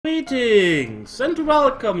Greetings and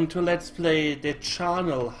welcome to Let's Play the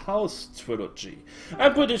Charnel House Trilogy.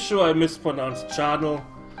 I'm pretty sure I mispronounced Charnel.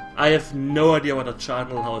 I have no idea what a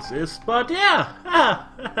Charnel house is, but yeah,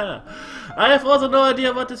 I have also no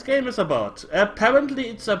idea what this game is about. Apparently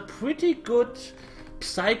it's a pretty good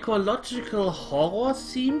psychological horror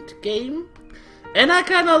themed game, and I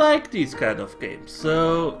kinda like these kind of games.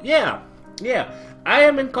 So yeah, I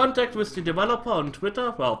am in contact with the developer on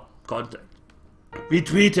Twitter, well, contact. We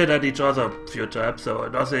tweeted at each other a few times, so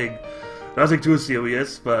nothing too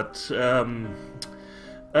serious, but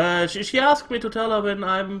she asked me to tell her when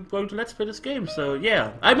I'm going to Let's Play this game, so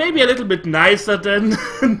yeah. I may be a little bit nicer than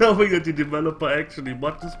knowing that the developer actually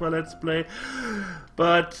wants my Let's Play,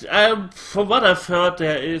 but from what I've heard,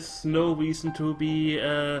 there is no reason to be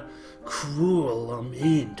cruel or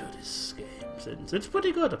mean to this game, since it's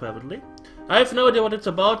pretty good apparently. I have no idea what it's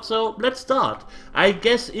about, so let's start. I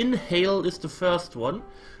guess inhale is the first one.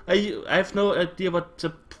 I have no idea what the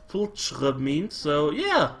pulchre means, so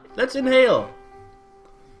yeah, let's inhale.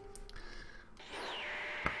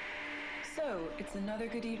 So, it's another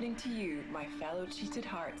good evening to you, my fellow cheated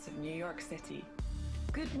hearts of New York City.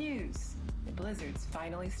 Good news, the blizzard's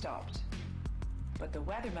finally stopped. But the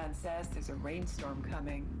weatherman says there's a rainstorm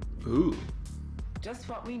coming. Ooh. Just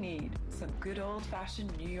what we need, some good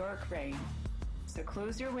old-fashioned New York rain. So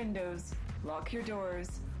close your windows, lock your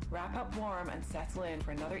doors, wrap up warm and settle in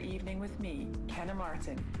for another evening with me, Kenna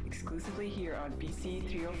Martin, exclusively here on BC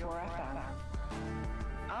 304 FM.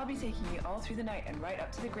 I'll be taking you all through the night and right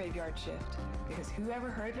up to the graveyard shift, because who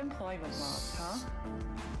ever heard of employment laws, huh?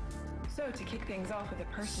 So to kick things off with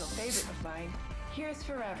a personal favorite of mine, here's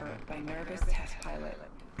Forever by Nervous Test Pilot.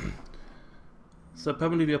 So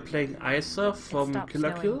apparently we are playing Isa from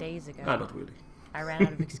Killer Kill? Days ago. Ah, not really. I ran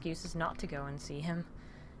out of excuses not to go and see him.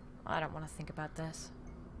 I don't want to think about this.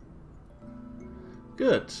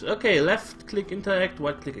 Good. Okay, left click interact,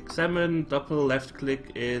 right click examine, double left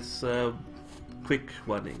click is quick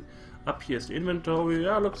running. Up here is the inventory,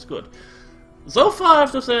 yeah, looks good. So far I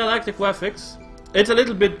have to say I like the graphics. It's a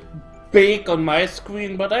little bit big on my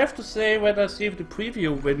screen, but I have to say when I see the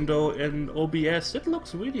preview window in OBS, it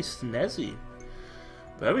looks really snazzy.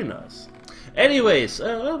 Very nice. Anyways,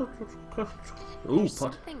 ooh, There's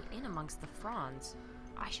pot. something in amongst the fronds.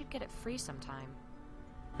 I should get it free sometime.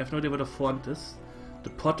 I have no idea what a font is.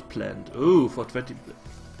 The pot plant. Ooh, for 20.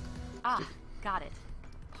 Ah, got it.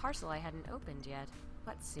 Parcel I hadn't opened yet.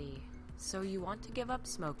 Let's see. So you want to give up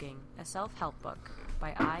smoking, a self-help book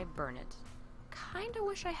by I. Burnett. Kinda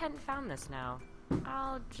wish I hadn't found this now.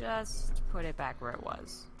 I'll just put it back where it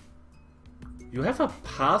was. You have a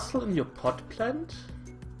parcel in your pot plant?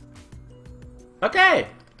 Okay!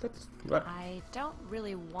 That's right. I don't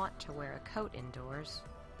really want to wear a coat indoors.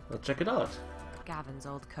 Well, check it out. Gavin's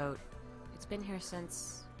old coat. It's been here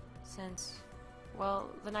since, well,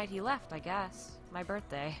 the night he left, I guess. My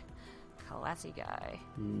birthday. Classy guy.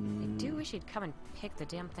 I do wish he'd come and pick the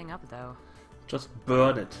damn thing up, though. Just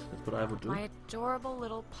burn it. That's what I would do. My adorable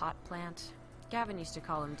little pot plant. Gavin used to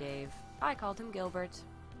call him Dave. I called him Gilbert.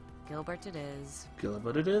 Gilbert it is.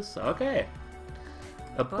 Gilbert it is? Okay.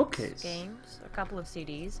 A Books, bookcase. games, a couple of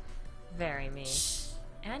CDs. Very me.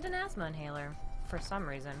 And an asthma inhaler, for some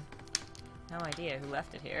reason. No idea who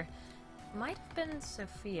left it here. Might have been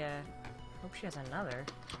Sophia. Hope she has another.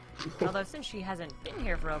 Although since she hasn't been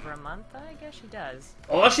here for over a month, I guess she does.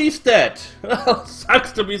 Oh, she's dead!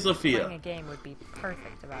 Sucks to be Sophia. Playing a game would be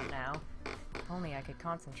perfect about now. If only I could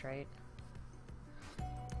concentrate.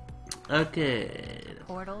 Okay.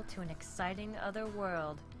 Portal to an exciting other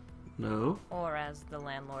world. No. Or as the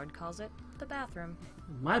landlord calls it, the bathroom.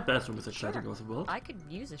 My bathroom is exciting of the world. I could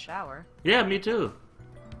use a shower. Yeah, me too.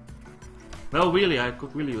 No, really, I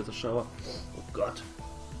could really use a shower. Oh god.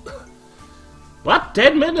 What?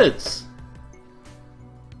 10 minutes?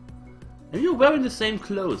 And you're wearing the same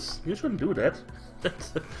clothes. You shouldn't do that.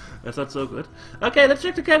 That's not so good. Okay, let's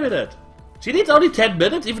check the cabinet. She needs only 10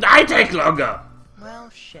 minutes? Even I take longer! Well,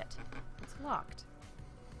 shit. It's locked.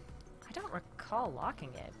 I don't recall locking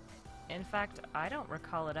it. In fact, I don't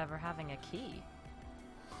recall it ever having a key.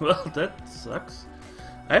 Well, that sucks.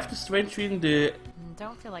 I have the strange feeling the...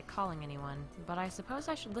 Don't feel like calling anyone, but I suppose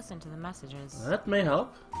I should listen to the messages. That may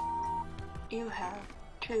help. You have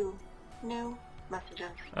 2 new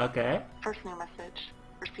messages. Okay. First new message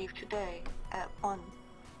received today at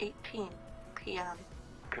 1:18 p.m.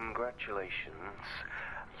 Congratulations.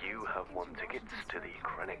 You have won tickets to the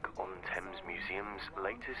Krennic-on-Thames Museum's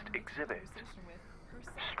latest exhibit.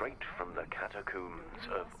 Straight from the catacombs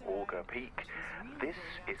of Auger Peak, this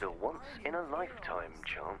is a once-in-a-lifetime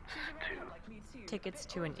chance to... Tickets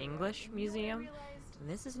to an English museum?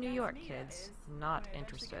 This is New York, kids. Not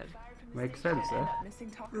interested. Makes sense, eh?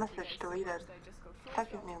 Message deleted.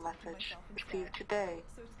 Second new message received today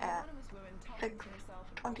at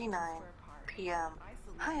 6:29 p.m.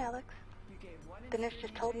 Hi, Alex. The nurse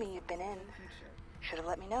just told me you'd been in. Should have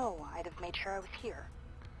let me know. I'd have made sure I was here.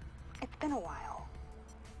 It's been a while.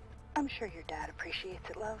 I'm sure your dad appreciates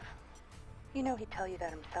it, love. You know he'd tell you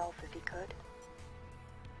that himself if he could.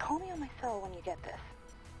 Call me on my cell when you get this.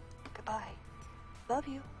 Goodbye. Love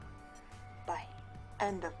you. Bye.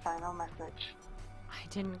 End of final message. I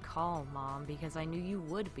didn't call, Mom, because I knew you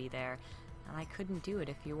would be there, and I couldn't do it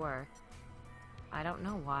if you were. I don't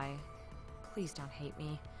know why. Please don't hate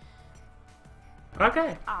me.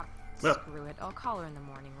 Okay. Ah, Well. screw it. I'll call her in the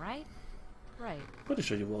morning, right? Right. Pretty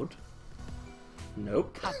sure you won't.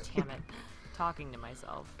 Nope. God damn it. Talking to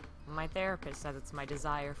myself. My therapist says it's my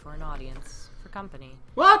desire for an audience, for company.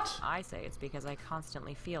 What? I say it's because I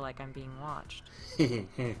constantly feel like I'm being watched.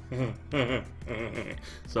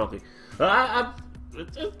 Sorry.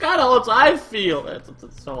 It's kind of what I feel.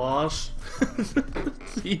 It's so harsh.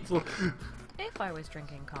 It's evil. If I was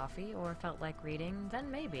drinking coffee or felt like reading, then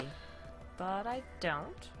maybe. But I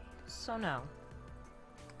don't, so no.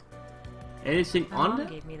 Anything My on mom there?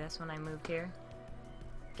 gave me this when I moved here.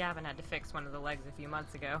 Gavin had to fix one of the legs a few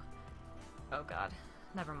months ago. Oh god,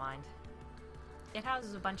 never mind. It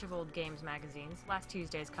houses a bunch of old games magazines, last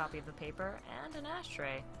Tuesday's copy of the paper, and an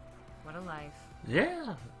ashtray. What a life.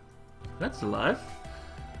 Yeah, that's alive.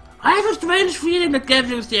 I have a strange feeling that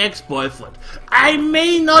Gavin is the ex-boyfriend. I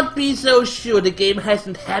may not be so sure. The game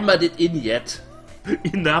hasn't hammered it in yet.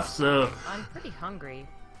 Enough so. I'm pretty hungry,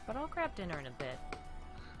 but I'll grab dinner in a bit.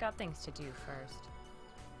 Got things to do first.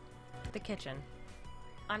 The kitchen.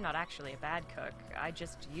 I'm not actually a bad cook. I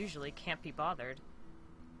just usually can't be bothered.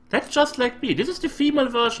 That's just like me. This is the female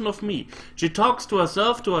version of me. She talks to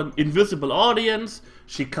herself to an invisible audience.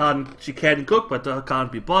 She can cook, but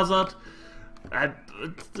can't be bothered.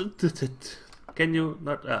 Can you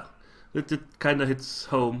not? It kind of hits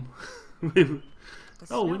home. The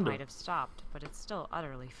snow window. might have stopped, but it's still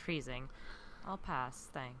utterly freezing. I'll pass,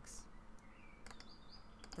 thanks.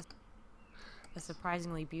 A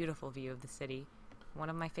surprisingly beautiful view of the city. One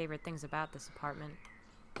of my favorite things about this apartment.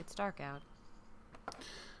 It's dark out.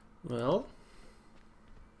 Well.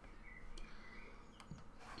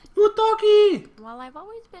 Good doggy! While I've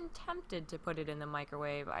always been tempted to put it in the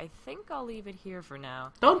microwave, I think I'll leave it here for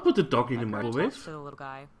now. Don't put the doggy in the I've got a microwave. toast for the little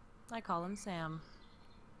guy. I call him Sam.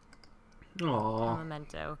 A Aww.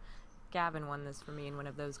 memento. Gavin won this for me in one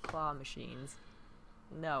of those claw machines.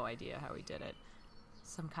 No idea how he did it.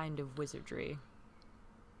 Some kind of wizardry.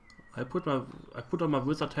 I put on my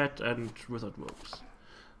wizard hat and wizard robes.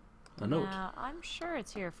 A note. Nah, I'm sure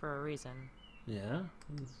it's here for a reason. Yeah.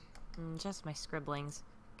 Just my scribblings.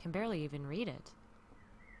 Can barely even read it.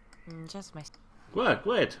 Just my...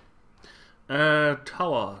 Great.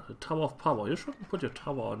 Tower. The Tower of Power. You shouldn't put your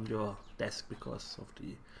tower on your desk because of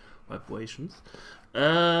the vibrations.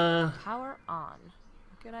 Power on.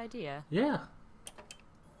 Good idea. Yeah.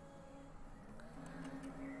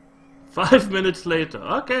 5 minutes later.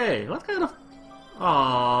 Okay. What kind of...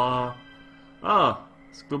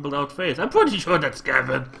 Scribbled out face. I'm pretty sure that's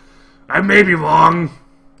Gavin. I may be wrong.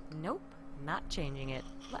 Nope. Not changing it.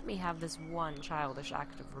 Let me have this one childish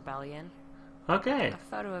act of rebellion. Okay. A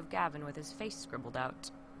photo of Gavin with his face scribbled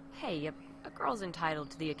out. Hey, a girl's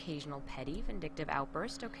entitled to the occasional petty, vindictive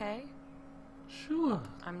outburst, okay? Sure.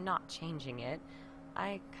 I'm not changing it.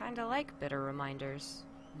 I kinda like bitter reminders.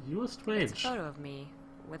 You are It's a strange. photo of me,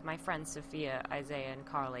 with my friends Sophia, Isaiah, and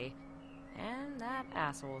Carly. And that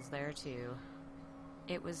asshole's there too.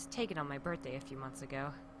 It was taken on my birthday a few months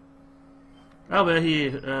ago. Oh, where he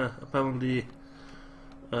apparently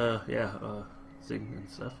sing and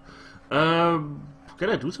stuff. Can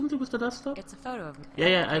I do something with the desktop? It's a photo of me.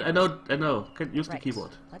 Yeah, I know. Can use the Right.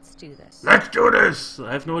 keyboard. Let's do this. Let's do this!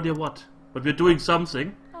 I have no idea what. But we're doing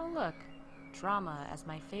something. Oh look, drama as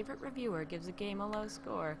my favorite reviewer gives a game a low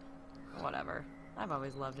score. Whatever. I've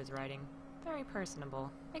always loved his writing. Very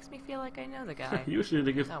personable. Makes me feel like I know the guy. Usually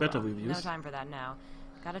they give Oh better well, reviews. no time for that now.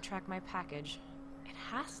 Gotta track my package. It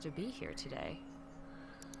has to be here today.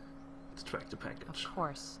 Let's track the package. Of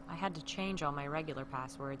course. I had to change all my regular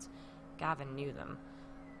passwords. Gavin knew them.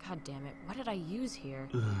 God damn it, what did I use here?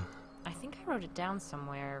 I think I wrote it down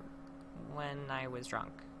somewhere when I was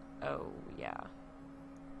drunk. Oh, yeah.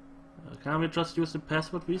 Can't we just use the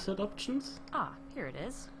password reset options? Ah, here it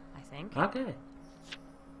is, I think. Okay.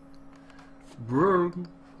 Brrr.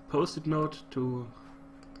 Post-it note to...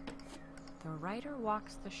 The writer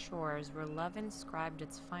walks the shores where love inscribed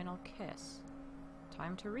its final kiss.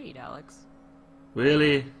 Time to read, Alex.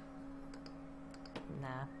 Really?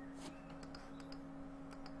 Nah.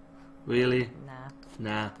 Really? Nah.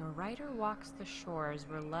 Nah. The writer walks the shores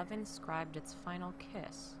where love inscribed its final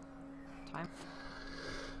kiss. Time.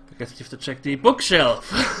 I guess you have to check the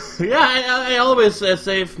bookshelf. Yeah, I always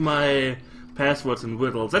save my passwords and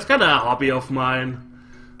riddles. That's kind of a hobby of mine.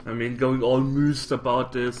 I mean, going all moosed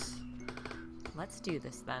about this. Let's do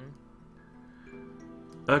this then.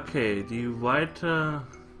 Okay, the writer...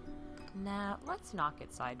 Nah, let's not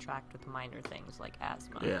get sidetracked with minor things like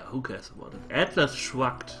asthma. Yeah, who cares about it? Atlas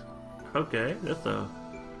Shrugged. Okay, that's a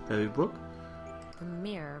heavy book. The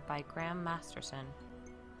Mirror by Graham Masterson.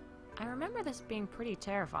 I remember this being pretty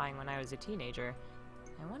terrifying when I was a teenager.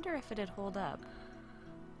 I wonder if it'd hold up.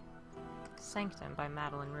 Sanctum by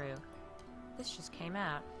Madeline Rue. This just came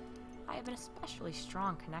out. I have an especially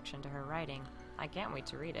strong connection to her writing. I can't wait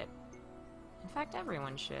to read it. In fact,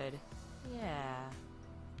 everyone should. Yeah.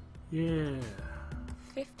 Yeah.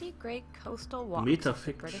 50 Great Coastal Walks of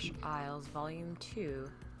the British Isles, Volume 2.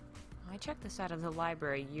 I checked this out of the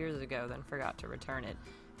library years ago, then forgot to return it.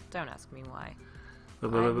 Don't ask me why.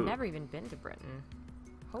 I've never even been to Britain.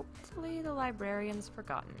 Hopefully the librarian's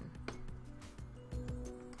forgotten.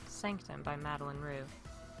 Sanctum by Madeline Rue.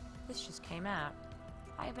 This just came out.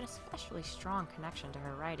 I have an especially strong connection to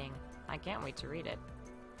her writing. I can't wait to read it.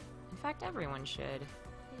 In fact, everyone should.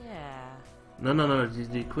 Yeah. No.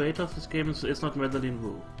 The creator of this game is not Madeline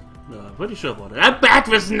Rue. No, I'm pretty sure about it. I'm bad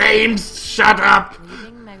with names! Shut up!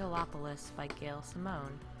 Leaving Megalopolis by Gail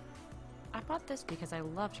Simone. I bought this because I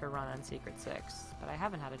loved her run on Secret Six, but I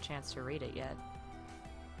haven't had a chance to read it yet.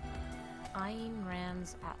 Ayn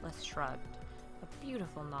Rand's Atlas Shrugged. A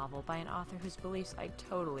beautiful novel by an author whose beliefs I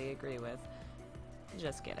totally agree with.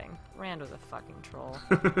 Just kidding. Rand was a fucking troll.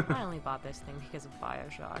 I only bought this thing because of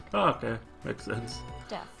Bioshock. Oh, okay. Makes sense.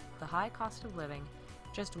 Death, The High Cost of Living.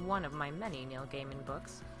 Just one of my many Neil Gaiman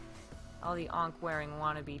books. All the onk-wearing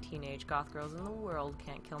wannabe teenage goth girls in the world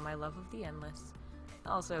can't kill my love of the endless.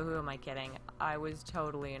 Also, who am I kidding? I was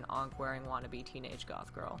totally an onk-wearing wannabe teenage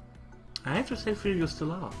goth girl. I have to say, feel you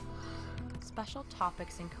still are. Special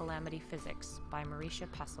Topics in Calamity Physics by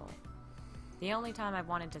Marisha Pessel. The only time I've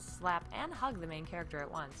wanted to slap and hug the main character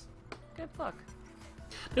at once. Good book.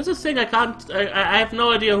 There's this thing I have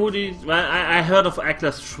no idea who these... I heard of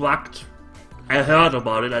Atlas Shrugged. I heard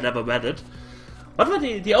about it, I never read it. But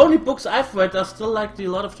the only books I've read are still like the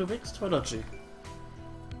Lord of the Rings trilogy.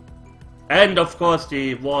 And of course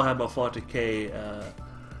the Warhammer 40k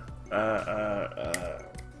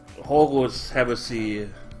Horus Heresy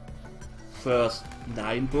first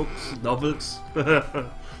 9 books, novels.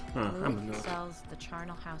 Louis sells The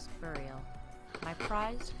Charnel House Burial. My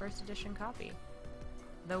prized first edition copy.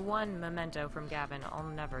 The one memento from Gavin I'll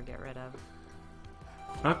never get rid of.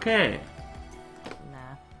 Okay.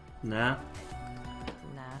 Nah. Nah.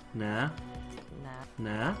 Nah.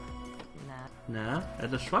 Nah. Nah.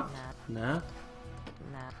 Atlas Shrugged? Nah.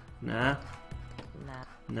 Nah.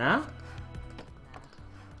 Nah.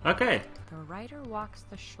 Okay. The writer walks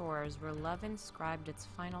the shores where love inscribed its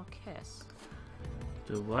final kiss.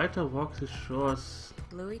 The writer walks the shores.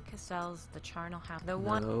 Louis Cassell's The Charnel House. The No.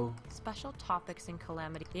 one. Special Topics in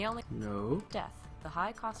Calamity. The only. No. Death, The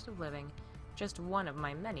High Cost of Living. Just one of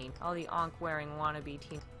my many. All the onk-wearing wannabe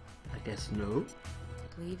teen. I guess no.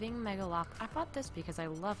 Leaving Megalop. I bought this because I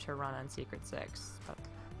loved her run on Secret Six. But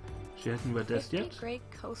She hasn't read this 50 yet? Great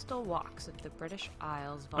Coastal Walks of the British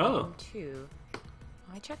Isles, Volume 2.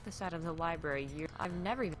 I checked this out of the library year. I've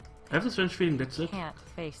never even... I have this strange feeling that's it. Can't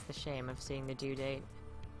face the shame of seeing the due date.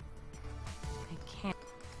 I can't.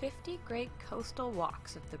 50 Great Coastal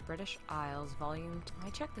Walks of the British Isles, Volume 2. I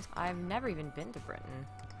checked this. I've never even been to Britain.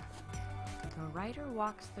 The writer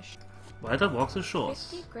walks the Writer walks the shores.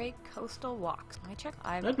 50 Great Coastal Walks. I checked.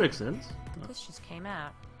 That makes sense. This just came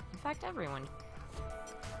out. In fact, everyone.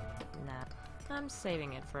 Nah. I'm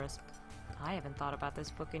saving it for us. I haven't thought about this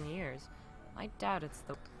book in years. I doubt it's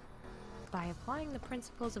the... By applying the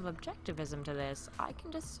principles of objectivism to this, I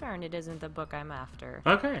can discern it isn't the book I'm after.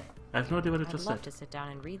 Okay. I have no idea what it I'd just love said. to sit down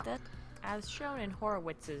and read that. As shown in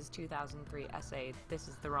Horowitz's 2003 essay, This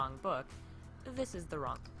is the Wrong Book, this is the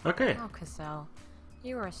wrong... Okay. Oh, Cassell,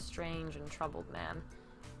 you are a strange and troubled man.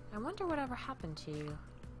 I wonder whatever happened to you.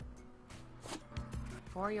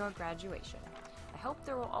 For your graduation, I hope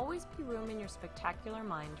there will always be room in your spectacular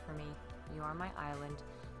mind for me. You are my island.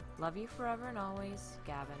 Love you forever and always,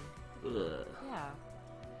 Gavin. Ugh.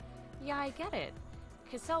 Yeah, I get it.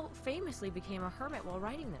 Cassell famously became a hermit while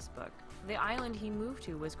writing this book. The island he moved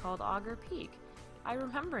to was called Augur Peak. I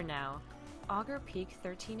remember now. Augur Peak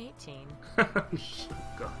 1318.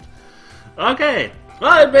 God. Okay.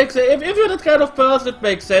 Well, it makes if you're that kind of person, it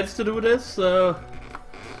makes sense to do this. So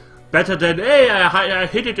Better than, hey, I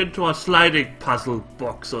hit it into a sliding puzzle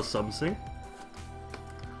box or something.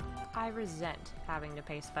 I resent having to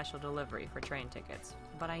pay special delivery for train tickets,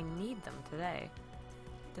 but I need them today.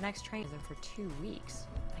 The next train isn't for 2 weeks.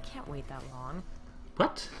 I can't wait that long.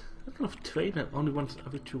 What? What kind of train only once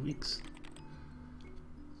every 2 weeks?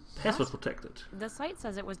 Password protected. The site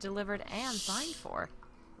says it was delivered and signed for.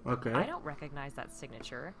 Okay. I don't recognize that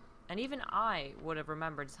signature, and even I would have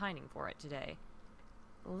remembered signing for it today.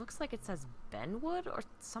 Looks like it says Benwood or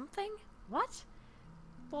something? What?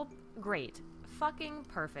 Well, great. Fucking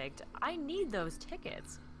perfect. I need those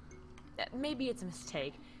tickets. Maybe it's a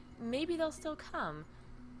mistake. Maybe they'll still come.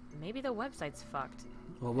 Maybe the website's fucked.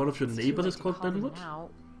 Well, what if your neighbor is called Benwood? Now,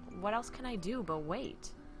 what else can I do but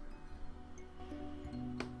wait?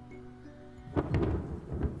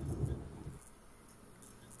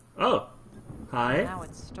 Oh, hi. Now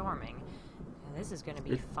it's storming. This is gonna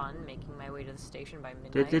be fun, making my way to the station by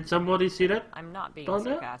midnight. Did somebody see that? I'm not being down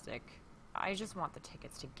there? sarcastic. I just want the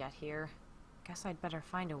tickets to get here. Guess I'd better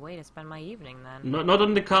find a way to spend my evening then. Not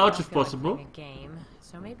on the couch I if don't feel possible. like playing a game,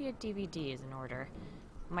 so maybe a DVD is in order.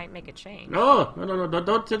 Might make a change. No,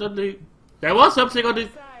 don't sit on the... There was something on the...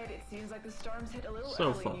 Outside, it seems like the storm's hit a little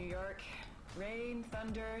Sofa. early, New York. Rain,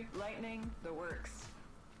 thunder, lightning, the works.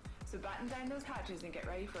 So batten down those hatches and get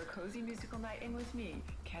ready for a cozy musical night in with me,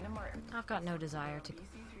 Ken and Martin. I've got no desire to...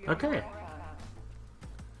 Okay.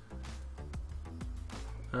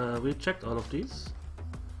 We checked all of these.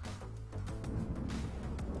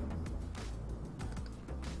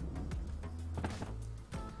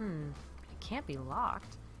 It can't be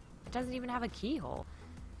locked. It doesn't even have a keyhole.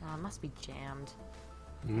 It must be jammed.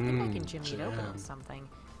 Maybe I can jimmy it open with something,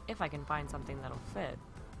 if I can find something that'll fit.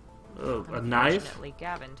 Oh, a knife? Unfortunately,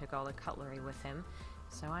 Gavin took all the cutlery with him,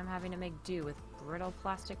 so I'm having to make do with brittle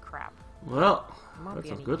plastic crap. Well, Won't that be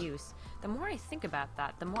sounds any good. use. The more I think about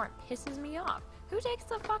that, the more it pisses me off. Who takes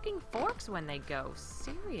the fucking forks when they go?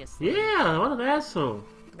 Seriously. Yeah, what an asshole.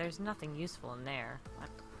 There's nothing useful in there.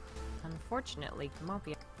 Unfortunately, won't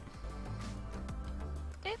be.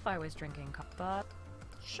 If I was drinking but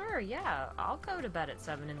sure, yeah, I'll go to bed at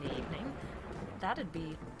 7 in the evening. That'd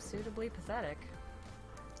be suitably pathetic.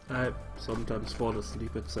 I sometimes fall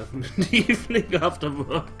asleep at 7 in the evening after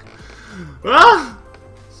work. Ah!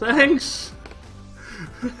 Thanks!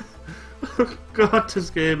 God, this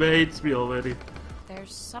game hates me already.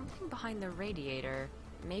 There's something behind the radiator.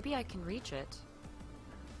 Maybe I can reach it.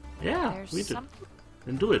 Yeah, There's read it. something.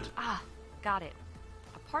 And do it. Ah, got it.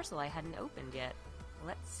 A parcel I hadn't opened yet.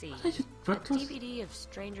 Let's see. What A was... DVD of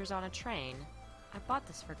Strangers on a Train. I bought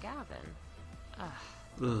this for Gavin.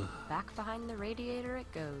 Ugh. Back behind the radiator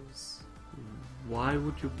it goes. Why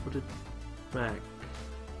would you put it back?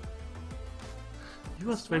 You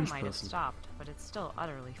are a Snow strange might have person. stopped, but it's still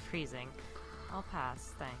utterly freezing. I'll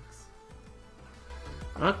pass, thanks.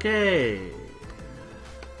 Okay.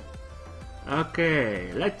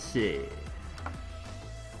 Okay, let's see.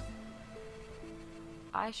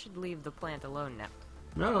 I should leave the plant alone now.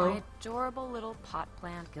 No. My adorable little pot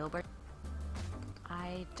plant, Gilbert.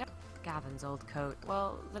 I don't... Gavin's old coat.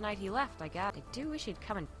 Well, the night he left, I do wish he'd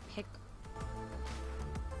come and pick...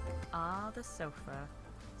 Ah, the sofa.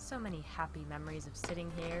 So many happy memories of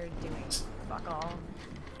sitting here, doing fuck all.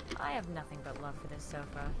 I have nothing but love for this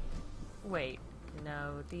sofa. Wait,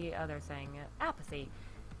 no, the other thing. Apathy.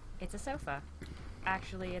 It's a sofa.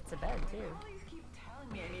 Actually, it's a bed, too. Always keep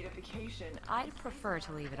telling me I need a vacation. I'd prefer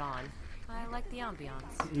to leave it on. I like the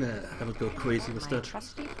ambiance. Nah, I would go crazy with My that.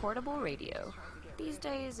 trusty portable radio. These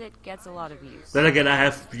days, it gets a lot of use. Then again, I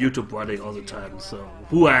have YouTube running all the time, so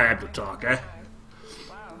who I am to talk, eh?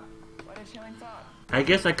 Wow, what a chilling thought. I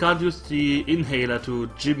guess I can't use the inhaler to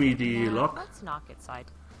jimmy the Now, lock. let's knock it side.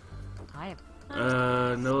 I have...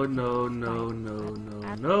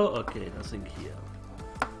 No. Okay, nothing here.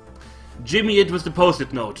 Jimmy it with the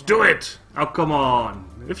post-it note. Do it! Oh, come on.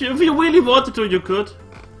 If you really wanted to, you could.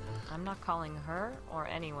 I'm not calling her or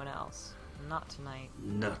anyone else. Not tonight.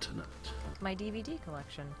 Not tonight. My DVD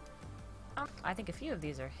collection. I think a few of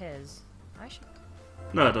these are his. I should...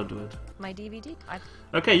 No, don't do it. My DVD...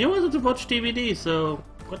 Okay, you wanted to watch DVD, so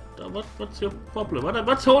what's your problem?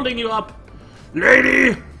 What's holding you up,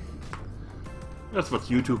 lady? That's what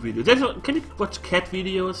YouTube videos. Can you watch cat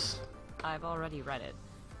videos? I've already read it.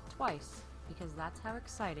 Twice. Because that's how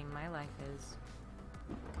exciting my life is.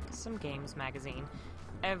 Some games magazine.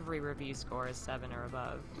 Every review score is 7 or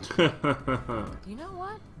above. You know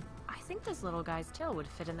what? I think this little guy's tail would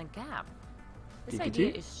fit in the gap. This DVD?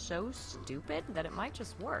 idea is so stupid that it might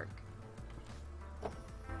just work.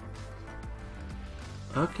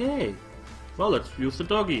 Okay. Well, let's use the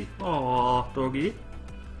doggy. Aww, doggy.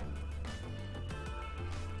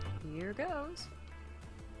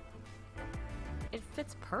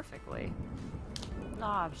 fits perfectly.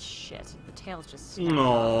 Aw, shit. The tail's just snapped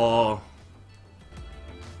off. No.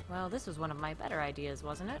 Well, this was one of my better ideas,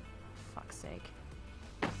 wasn't it? Fuck's sake.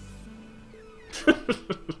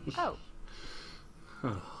 Oh.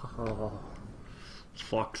 Oh,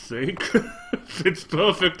 fuck's sake. Fits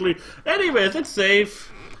perfectly. Anyways, it's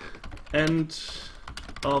safe. End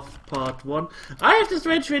of part 1. I have this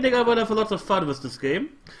strange feeling I will have a lot of fun with this game.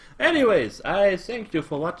 Anyways, I thank you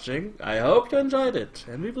for watching. I hope you enjoyed it.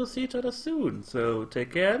 And we will see each other soon. So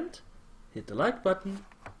take care and hit the like button.